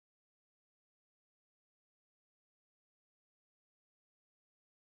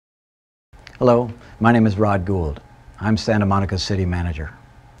Hello, my name is Rod Gould. I'm Santa Monica City Manager.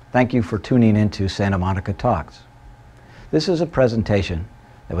 Thank you for tuning into Santa Monica Talks. This is a presentation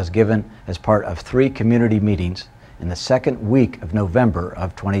that was given as part of 3 community meetings in the second week of November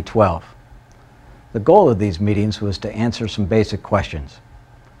of 2012. The goal of these meetings was to answer some basic questions.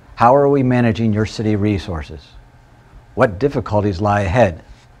 How are we managing your city resources? What difficulties lie ahead?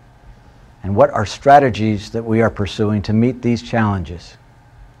 And what are strategies that we are pursuing to meet these challenges?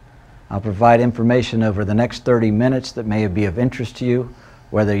 I'll provide information over the next 30 minutes that may be of interest to you,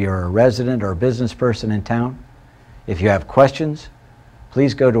 whether you're a resident or a business person in town. If you have questions,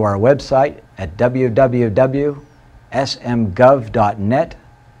 please go to our website at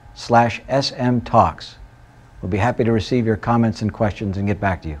www.smgov.net/smtalks. We'll be happy to receive your comments and questions and get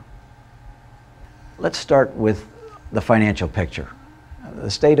back to you. Let's start with the financial picture. The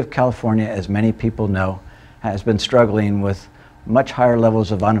state of California, as many people know, has been struggling with much higher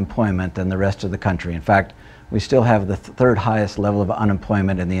levels of unemployment than the rest of the country. In fact, we still have the third highest level of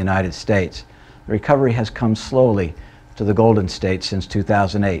unemployment in the United States. The recovery has come slowly to the Golden State since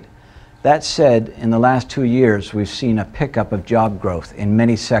 2008. That said, in the last 2 years, we've seen a pickup of job growth in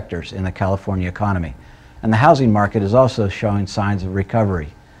many sectors in the California economy. And the housing market is also showing signs of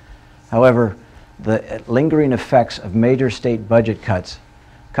recovery. However, the lingering effects of major state budget cuts,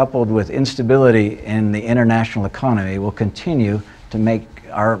 coupled with instability in the international economy, will continue to make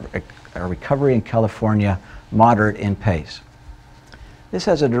our recovery in California moderate in pace. This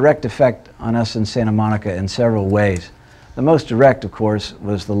has a direct effect on us in Santa Monica in several ways. The most direct, of course,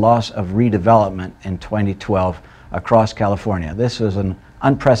 was the loss of redevelopment in 2012 across California. This was an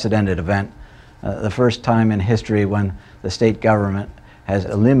unprecedented event, the first time in history when the state government has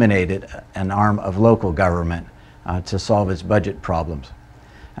eliminated an arm of local government to solve its budget problems.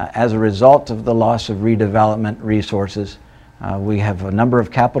 As a result of the loss of redevelopment resources, we have a number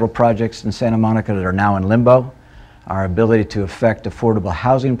of capital projects in Santa Monica that are now in limbo. Our ability to effect affordable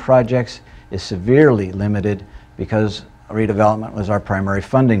housing projects is severely limited because redevelopment was our primary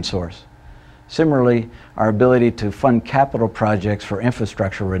funding source. Similarly, our ability to fund capital projects for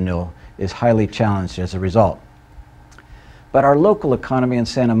infrastructure renewal is highly challenged as a result. But our local economy in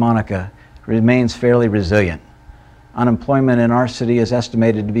Santa Monica remains fairly resilient. Unemployment in our city is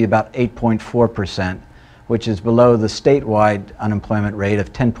estimated to be about 8.4%, which is below the statewide unemployment rate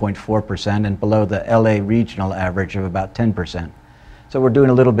of 10.4% and below the LA regional average of about 10%. So we're doing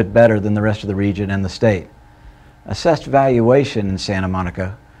a little bit better than the rest of the region and the state. Assessed valuation in Santa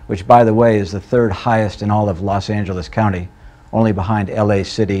Monica, which by the way is the third highest in all of Los Angeles County, only behind LA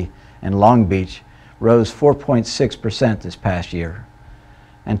City and Long Beach, rose 4.6% this past year.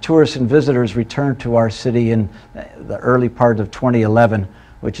 And tourists and visitors returned to our city in the early part of 2011,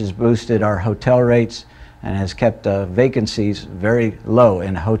 which has boosted our hotel rates and has kept vacancies very low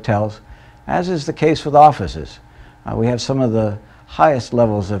in hotels, as is the case with offices. We have some of the highest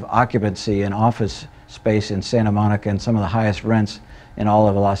levels of occupancy in office space in Santa Monica and some of the highest rents in all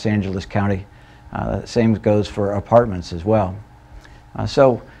of Los Angeles County. Same goes for apartments as well.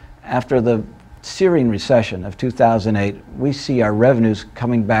 So after the searing recession of 2008, we see our revenues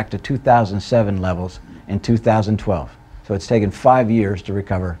coming back to 2007 levels in 2012. So it's taken 5 years to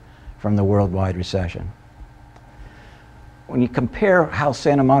recover from the worldwide recession. When you compare how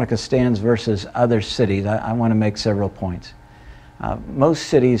Santa Monica stands versus other cities, I want to make several points. Most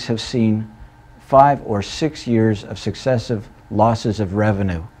cities have seen 5 or 6 years of successive losses of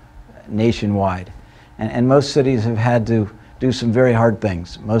revenue nationwide. And most cities have had to do some very hard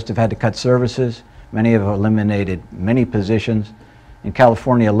things. Most have had to cut services. Many have eliminated many positions. In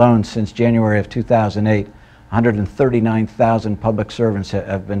California alone, since January of 2008, 139,000 public servants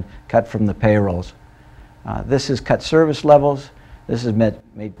have been cut from the payrolls. This has cut service levels. This has made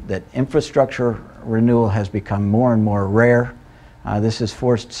that infrastructure renewal has become more and more rare. This has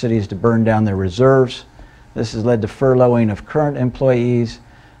forced cities to burn down their reserves. This has led to furloughing of current employees.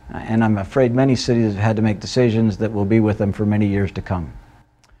 And I'm afraid many cities have had to make decisions that will be with them for many years to come.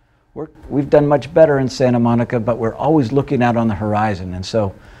 We've done much better in Santa Monica, but we're always looking out on the horizon. And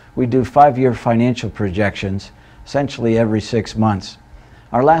so we do 5-year financial projections essentially every 6 months.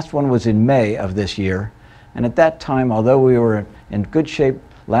 Our last one was in May of this year. And at that time, although we were in good shape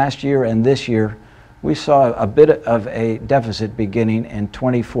last year and this year, we saw a bit of a deficit beginning in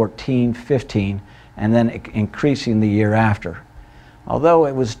 2014-15 and then increasing the year after. Although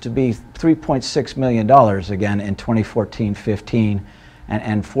it was to be $3.6 million again in 2014-15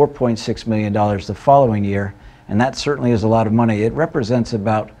 and $4.6 million the following year, and that certainly is a lot of money. It represents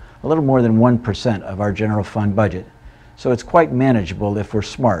about a little more than 1% of our general fund budget. So it's quite manageable if we're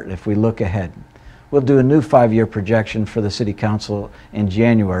smart, if we look ahead. We'll do a new 5-year projection for the City Council in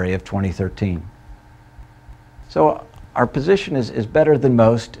January of 2013. So our position is better than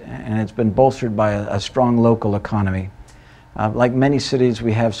most, and it's been bolstered by a strong local economy. Like many cities,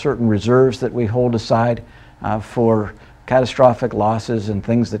 we have certain reserves that we hold aside for catastrophic losses and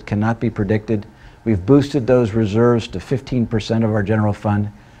things that cannot be predicted. We've boosted those reserves to 15% of our general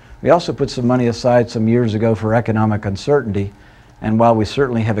fund. We also put some money aside some years ago for economic uncertainty, and while we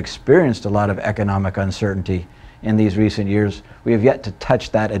certainly have experienced a lot of economic uncertainty in these recent years, we have yet to touch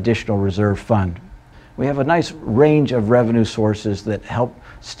that additional reserve fund. We have a nice range of revenue sources that help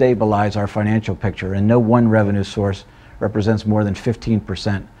stabilize our financial picture, and no one revenue source represents more than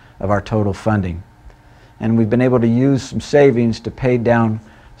 15% of our total funding. And we've been able to use some savings to pay down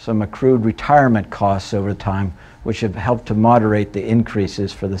some accrued retirement costs over time, which have helped to moderate the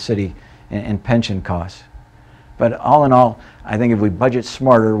increases for the city in pension costs. But all in all, I think if we budget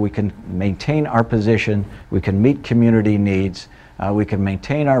smarter, we can maintain our position, we can meet community needs, we can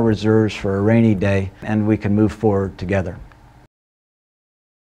maintain our reserves for a rainy day, and we can move forward together.